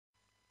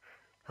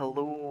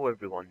Hello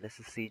everyone, this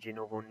is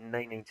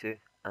CJ992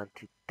 and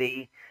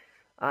today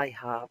I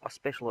have a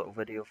special little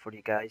video for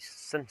you guys.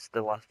 Since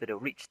the last video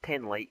reached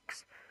 10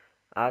 likes,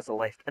 as I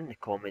left in the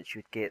comments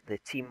you'd get the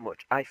team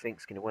which I think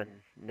is going to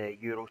win the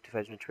Euro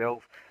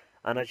 2012,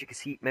 and as you can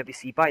see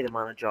by the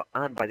manager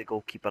and by the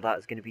goalkeeper, that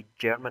is going to be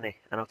Germany,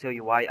 and I'll tell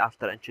you why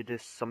after I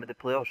introduce some of the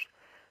players.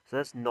 So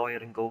this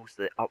Neuer in goals,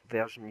 the up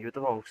version, you'd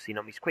have all seen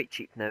him, he's quite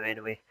cheap now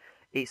anyway,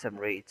 87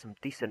 rated, some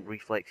decent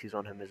reflexes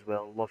on him as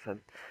well, love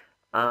him.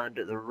 And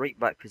at the right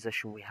back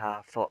position we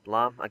have Philip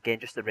Lamb, again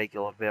just the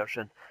regular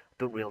version.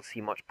 Don't really see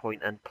much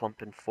point in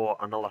plumping for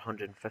another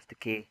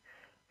 150k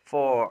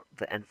for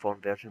the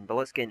informed version. But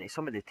let's get into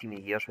some of the team of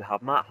the years. We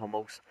have Matt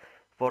Hummels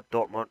for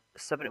Dortmund,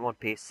 71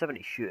 pace,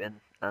 70 shooting,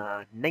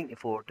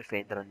 94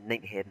 defending and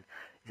 90 heading.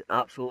 He's an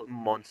absolute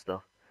monster.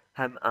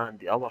 Him and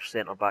the other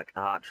centre back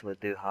I actually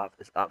do have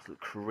is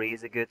absolutely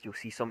crazy good. You'll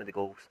see some of the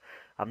goals.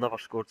 I've never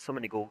scored so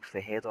many goals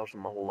for headers in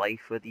my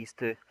life with these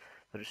two.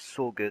 They're just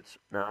so good,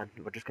 and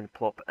we're just going to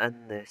plop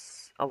in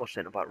this other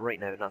centre back right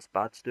now, and that's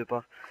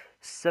Badstuber.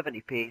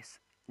 70 pace,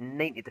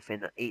 90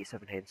 defending,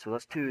 87 heading. So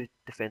that's two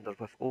defenders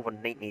with over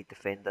 90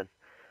 defending.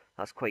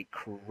 That's quite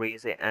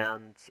crazy.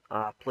 And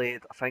I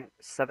played, I think,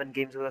 7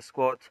 games with this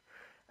squad,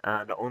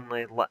 and I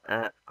only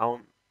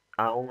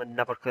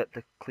never clipped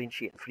a clean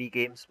sheet in 3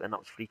 games, and that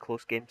was 3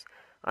 close games.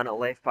 And at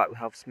left back we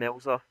have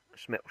Schmelzer,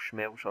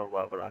 Schmelzer or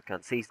whatever, I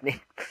can't say his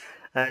name.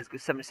 It's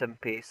got 77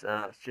 pace.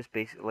 It's just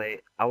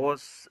basically I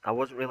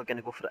wasn't really going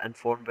to go for the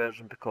informed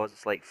version because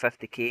it's like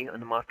 50k on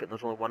the market and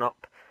there's only one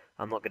up.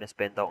 I'm not going to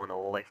spend that on a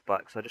left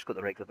back, so I just got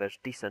the regular version,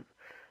 decent.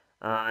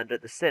 And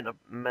at the centre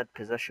mid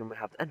position we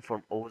have the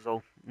informed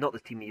Ozil, not the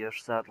team of year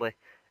sadly.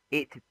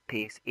 80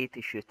 pace,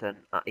 80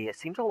 shooting. Yeah, it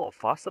seems a lot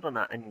faster than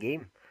that in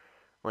game.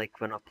 Like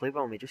when I play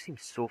with him, he just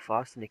seems so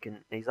fast, and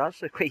he's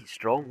actually quite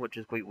strong, which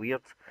is quite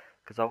weird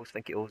because I always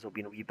think he Ozil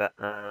being a wee bit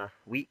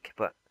weak,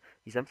 but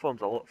his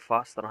inform's a lot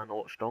faster and a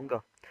lot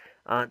stronger.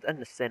 And in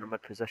the centre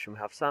mid position we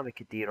have Sami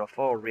Khedira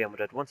for Real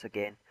Madrid once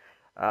again.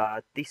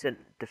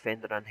 Decent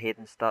defender and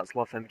heading stats,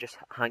 love him, just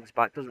hangs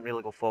back, doesn't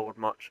really go forward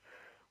much.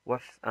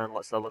 And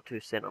lets the other two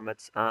centre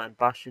mids. And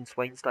Bastian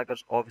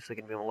Schweinsteiger's obviously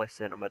going to be my left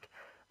centre mid.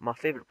 My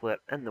favourite player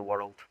in the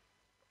world.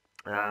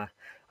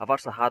 I've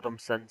actually had him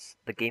since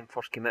the game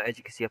first came out. As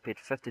you can see, I paid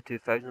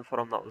 52,000 for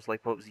him. That was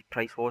like what his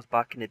price was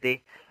back in the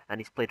day. And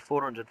he's played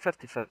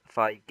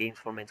 455 games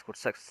for me and scored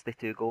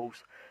 62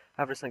 goals.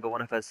 Every single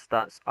one of his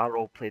stats are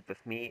all played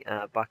with me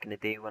back in the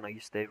day when I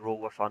used to roll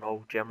with an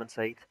all-German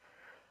side.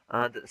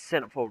 And at the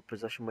centre forward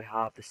position we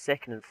have the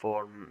second in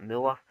form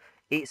Müller,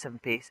 87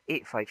 pace,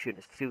 85 shooting.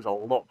 It feels a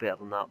lot better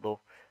than that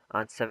though.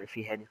 And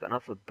 73 heading. He's got an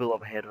absolute bull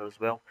of a header as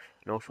well.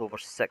 And also over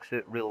 6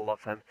 foot. Really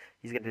love him.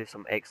 He's going to do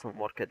some excellent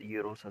work at the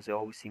Euros as he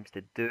always seems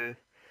to do.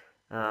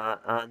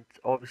 And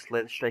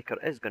obviously the striker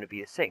is going to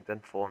be the second in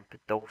form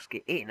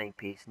Podolski, 89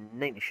 pace,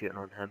 90 shooting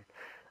on him.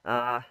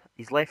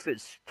 His left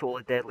foot's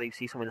totally deadly. You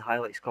see some of the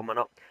highlights coming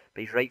up.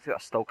 But his right foot I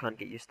still can't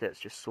get used to. It's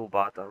just so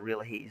bad. I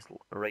really hate his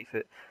right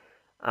foot.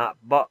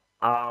 But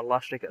our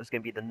last striker is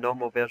going to be the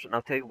normal version.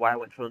 I'll tell you why I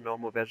went for the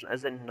normal version. It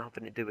isn't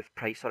nothing to do with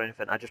price or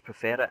anything. I just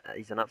prefer it.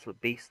 He's an absolute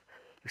beast.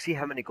 You'll see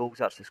how many goals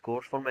he actually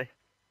scores for me.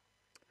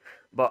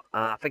 But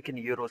I think in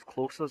the Euros,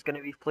 Closer is going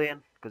to be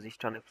playing because he's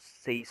trying to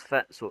say he's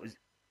fit. So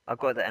I've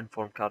got the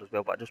informed card as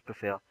well, but I just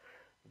prefer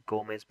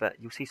Gomez. But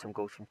you'll see some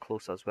goals from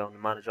Closer as well. And the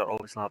manager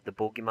obviously have the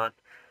bogeyman.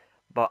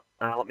 But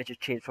let me just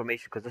change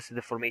formation because this is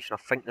the formation I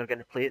think they're going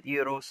to play at the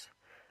Euros.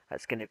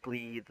 It's going to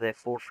be the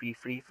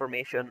 4-3-3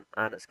 formation,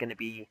 and it's going to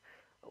be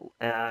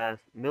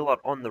Muller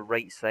on the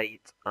right side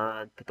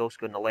and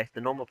Podolski on the left.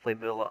 They normally play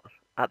Muller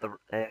at the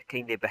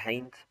kind of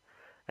behind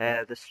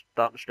the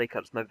starting striker.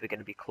 It's maybe going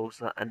to be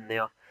closer in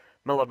there.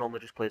 Miller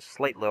normally just plays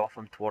slightly off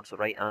him towards the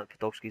right, and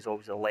Podolski's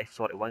always a left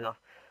sort of winger.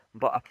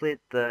 But I played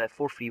the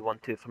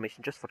 4-3-1-2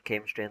 formation just for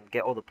chemistry and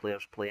get all the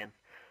players playing.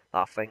 That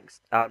I think,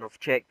 and I've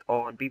checked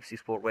on BBC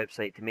Sport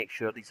website to make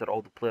sure these are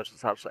all the players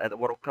that's actually at the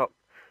World Cup.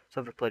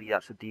 So every player you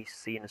actually do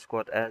see in the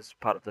squad is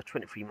part of the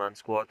 23-man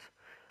squad,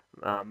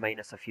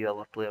 minus a few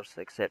other players,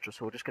 etc.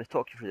 So we're just going to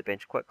talk you through the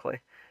bench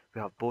quickly.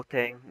 We have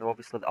Boateng,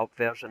 obviously the up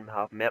version. We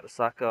have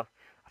Mertesacker.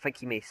 I think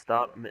he may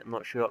start. I'm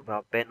not sure. We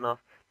have Bentner,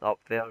 the up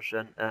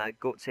version.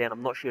 Goetze,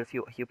 I'm not sure if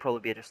he'll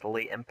probably be just a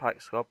late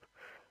impact sub.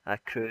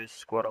 Cruz,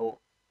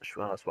 Squirrel,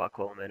 well, that's what I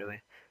call him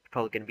anyway.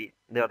 Probably going to be,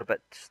 they're a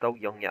bit still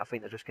young yet. I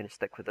think they're just going to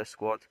stick with this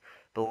squad.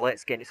 But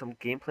let's get into some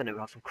gameplay now. We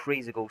have some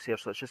crazy goals here,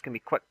 so it's just going to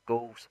be quick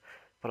goals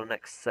for the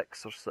next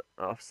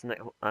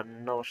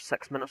another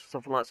 6 minutes or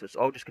something like that. So it's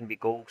all just going to be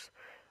goals.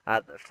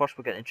 First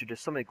we're going to introduce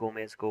some of the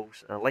Gomez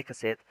goals. Like I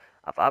said,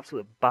 I've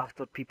absolutely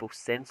battered people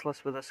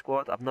senseless with this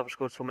squad. I've never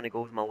scored so many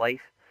goals in my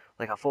life.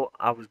 Like I thought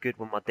I was good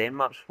with my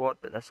Denmark squad,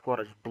 but this squad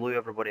just blew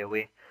everybody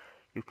away.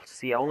 You can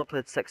see I only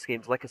played 6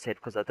 games, like I said,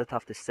 because I did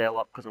have to sell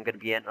up because I'm going to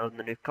be entering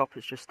the new cup.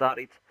 It's just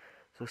started.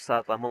 So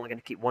sadly, I'm only going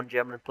to keep one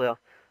German player.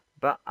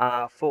 But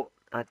I thought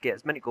I'd get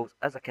as many goals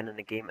as I can in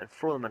the game and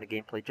throw them in the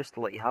gameplay just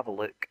to let you have a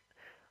look.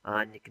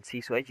 And you can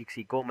see, so as you can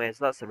see, Gomez,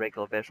 that's the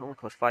regular version, only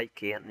costs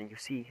 5k, and then you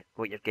see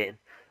what you're getting.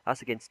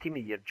 That's against Team of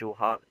the Year Joe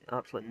Hart,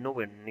 absolutely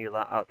nowhere near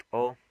that at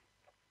all.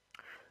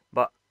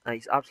 But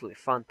he's absolutely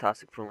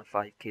fantastic for only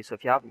 5k, so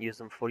if you haven't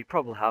used him before, you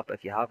probably have, but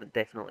if you haven't,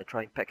 definitely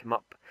try and pick him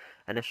up.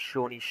 And it's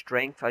shown his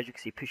strength. As you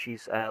can see,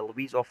 pushes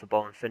Louise off the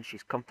ball and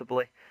finishes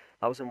comfortably.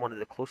 That was in one of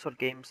the closer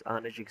games,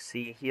 and as you can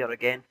see here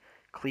again,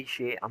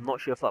 cliche, I'm not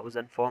sure if that was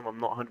in form, I'm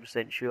not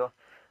 100% sure,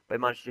 but he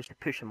managed just to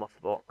push him off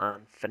the ball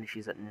and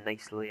finishes it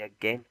nicely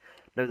again.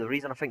 Now, the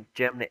reason I think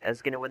Germany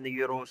is going to win the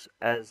Euros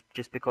is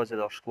just because of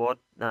their squad,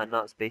 and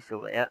that's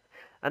basically it.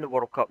 In the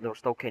World Cup, they were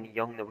still kind of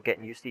young, they were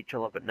getting used to each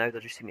other, but now they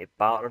just seem to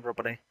batter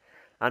everybody.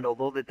 And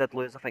although they did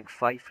lose, I think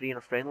 5-3 in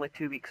a friendly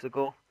 2 weeks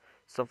ago,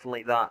 something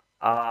like that,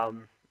 I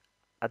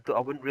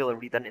wouldn't really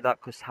read into that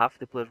because half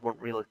the players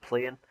weren't really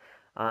playing,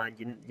 and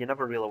you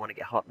never really want to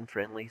get hurt in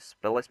friendlies.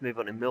 But let's move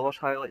on to Muller's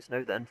highlights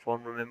now, the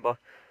inform, remember.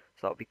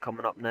 So that'll be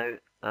coming up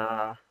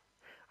now.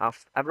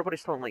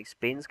 Everybody's talking like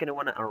Spain's going to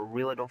win it, and I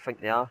really don't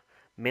think they are.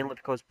 Mainly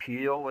because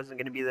Puyol isn't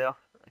going to be there,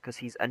 because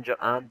he's injured,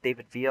 and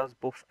David Villa's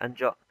both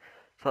injured.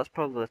 So that's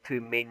probably the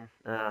two main,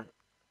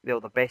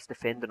 the best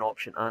defending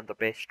option and the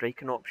best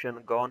striking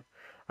option gone.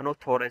 I know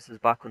Torres is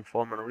back on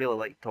form, and I really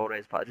like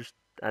Torres, but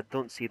I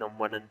don't see them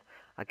winning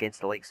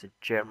against the likes of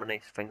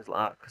Germany, things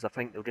like that, because I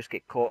think they'll just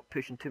get caught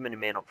pushing too many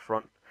men up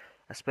front,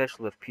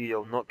 especially with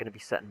Puyol not going to be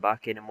sitting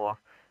back anymore.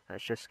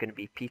 It's just going to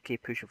be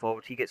PK pushing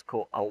forward. He gets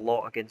caught a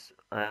lot against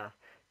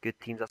good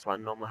teams. That's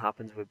what normally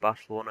happens with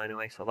Barcelona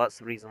anyway. So that's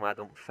the reason why I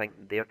don't think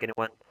they're going to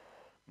win.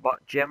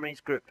 But Germany's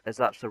group is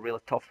actually a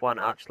really tough one.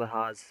 It actually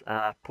has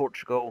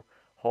Portugal,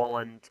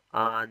 Holland,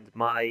 and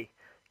my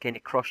kind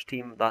of crush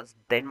team. That's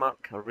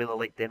Denmark. I really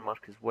like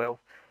Denmark as well.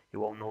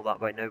 You all know that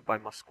by now by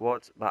my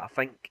squad. But I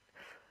think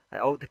it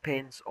all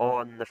depends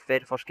on the very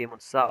first game on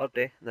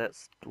Saturday.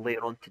 That's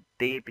later on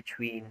today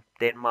between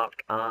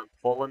Denmark and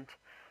Holland.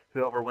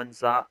 Whoever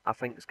wins that, I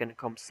think is going to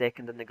come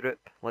second in the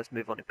group. Let's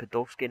move on to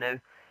Podolski now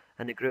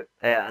in the group.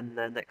 And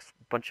the next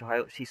bunch of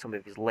highlights, see some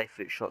of his left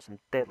foot shots, some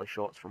deadly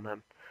shots from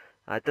him.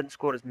 Didn't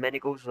score as many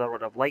goals as I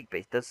would have liked, but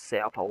he does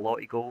set up a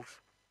lot of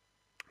goals.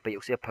 But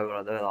you'll see a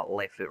power there, that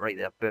left foot right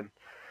there, boom.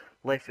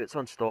 Left foot's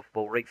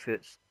unstoppable, right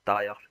foot's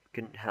dire.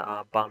 Couldn't hit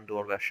a barn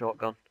door with a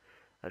shotgun.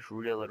 That's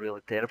really,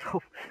 really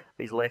terrible.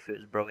 His left foot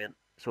is brilliant.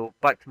 So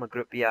back to my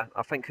group, yeah.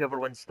 I think whoever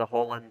wins the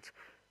Holland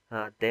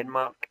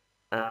Denmark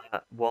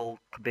will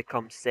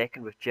become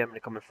second, with Germany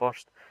coming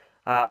first.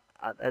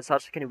 It's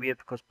actually kind of weird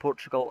because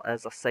Portugal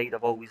is a side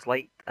I've always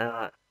liked.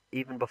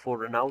 Even before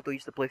Ronaldo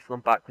used to play for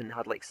them, back when they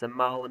had like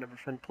Simal and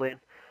everything playing.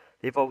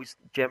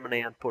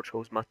 Germany and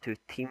Portugal's my two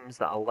teams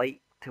that I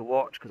like to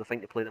watch because I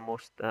think they play the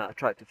most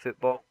attractive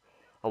football,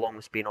 along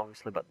with Spain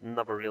obviously, but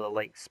never really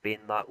liked Spain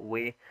that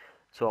way.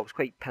 So I was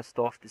quite pissed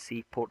off to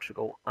see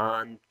Portugal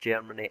and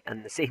Germany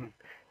in the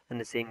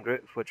same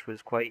group, which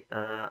was quite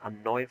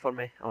annoying for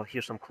me. Oh,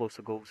 here's some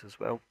closer goals as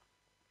well.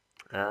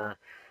 Uh,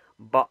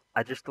 but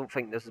I just don't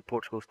think this is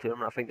Portugal's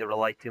tournament. I think they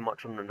rely too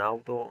much on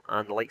Ronaldo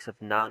and the likes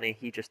of Nani.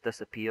 He just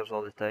disappears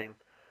all the time.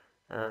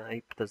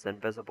 He does the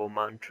invisible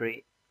man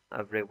trait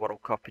every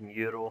World Cup and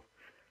Euro.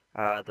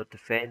 Their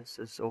defence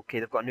is okay.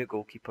 They've got a new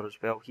goalkeeper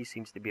as well. He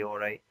seems to be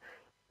alright.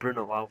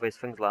 Bruno Alves,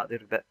 things like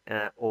that. They're a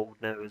bit old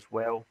now as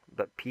well.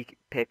 But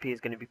Pepe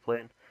is going to be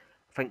playing.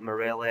 I think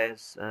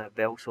Moreles,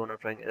 Velson,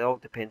 everything. It all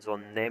depends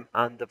on them.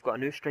 And they've got a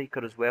new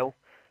striker as well.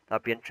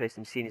 That'd be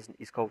interesting seeing.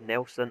 He's called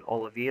Nelson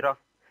Oliveira.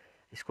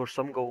 He scores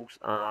some goals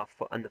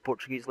in the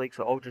Portuguese league,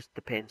 so it all just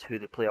depends who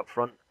they play up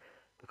front.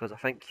 Because I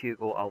think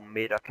Hugo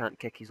Almeida can't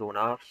kick his own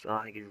arse.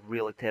 I think he's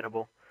really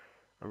terrible.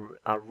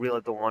 I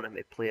really don't want him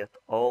to play at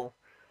all.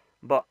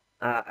 But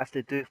if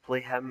they do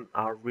play him,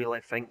 I really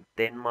think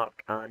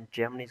Denmark and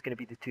Germany is going to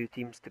be the two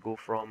teams to go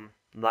from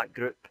that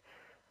group.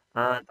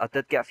 And I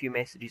did get a few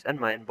messages in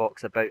my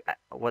inbox about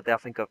what do I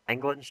think of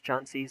England's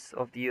chances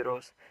of the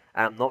Euros.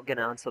 I'm not going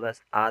to answer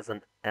this as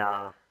an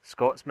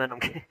Scotsman.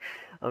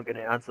 I'm going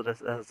to answer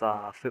this as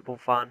a football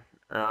fan.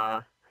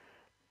 I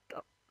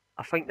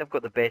think they've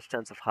got the best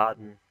chance I've had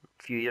in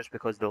a few years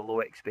because of the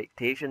low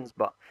expectations,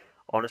 but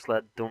honestly,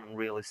 I don't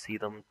really see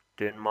them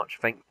doing much.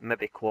 I think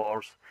maybe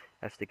quarters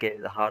if they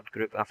get the hard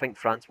group. I think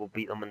France will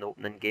beat them in the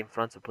opening game.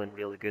 France are playing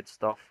really good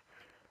stuff.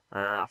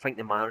 I think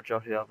the manager,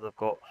 whoever they've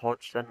got,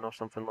 Hodgson or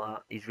something like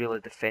that, he's really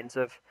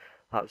defensive.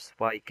 That's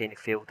why he kind of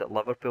failed at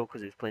Liverpool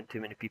because he was playing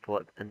too many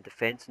people in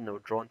defence and they were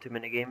drawing too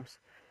many games.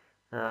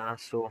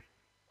 So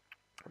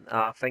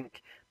I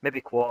think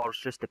maybe quarters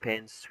just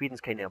depends.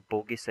 Sweden's kind of a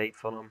bogey side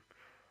for them,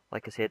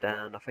 like I said,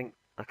 and I think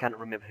I can't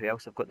remember who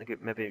else I've got in the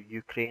group. Maybe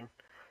Ukraine.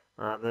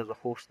 They're the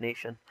host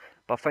nation,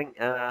 but I think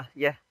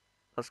yeah,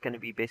 that's going to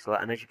be basically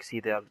it. And as you can see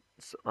there,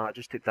 I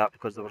just took that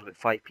because there was about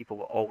 5 people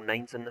with all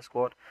nines in the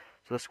squad,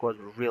 so this squad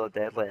was really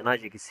deadly. And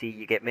as you can see,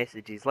 you get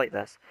messages like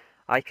this: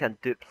 "I can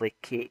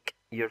duplicate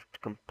your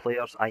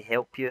players. I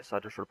help you." So I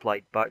just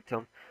replied back to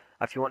him.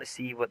 If you want to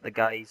see what the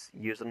guy's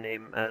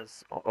username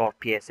is or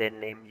PSN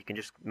name, you can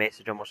just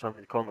message him or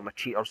something, call him a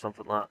cheat or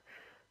something like that,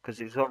 because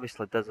he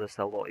obviously does this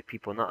to a lot of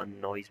people, and that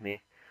annoys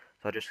me.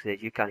 So I just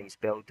said, you can't even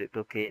spell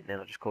duplicate, and then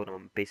I just called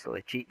him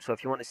basically cheat. So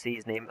if you want to see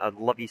his name, I'd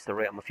love you to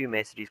write him a few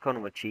messages, call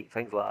him a cheat,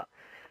 things like that.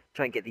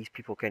 Try and get these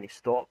people kind of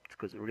stopped,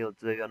 because they really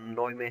do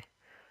annoy me.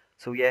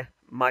 So yeah,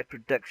 my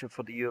prediction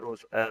for the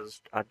Euros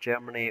is a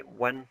Germany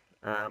win.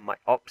 My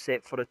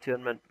upset for the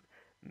tournament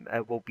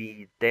will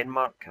be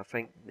Denmark. I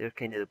think they're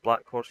kind of the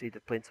black horses.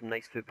 They're playing some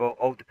nice football.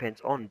 All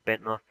depends on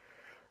Bentner,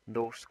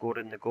 though,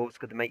 scoring the goals,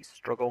 because they might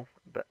struggle.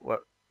 But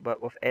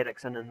with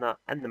Ericsson and that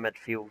in the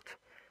midfield,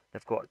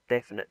 they've got a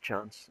definite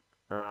chance.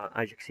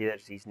 As you can see,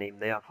 there's his name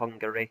there,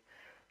 Hungary.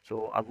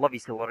 So I'd love you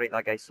to write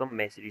that guy some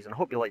messages, and I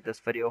hope you like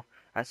this video.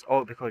 That's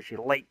all because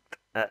you liked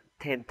it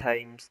 10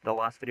 times the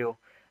last video.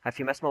 If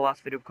you missed my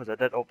last video, because I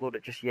did upload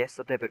it just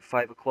yesterday about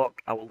 5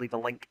 o'clock, I will leave a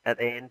link at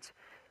the end,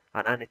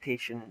 an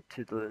annotation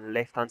to the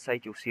left hand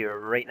side. You'll see it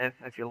right now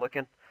if you're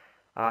looking.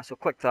 So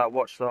click that,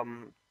 watch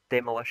some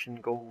demolition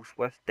goals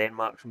with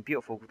Denmark, some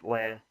beautiful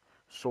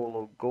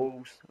solo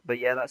goals. But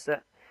yeah, that's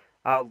it.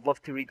 I'd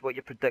love to read what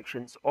your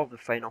predictions of the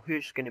final.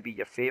 Who's going to be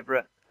your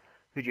favourite?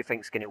 Who do you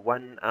think is going to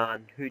win?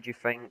 And who do you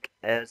think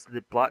is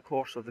the black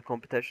horse of the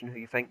competition? Who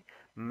you think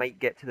might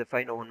get to the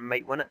final and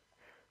might win it?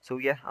 So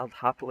yeah, I'll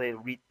happily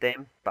read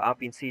them. But I've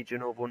been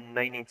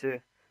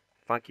CJNovo992.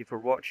 Thank you for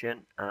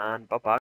watching, and bye bye.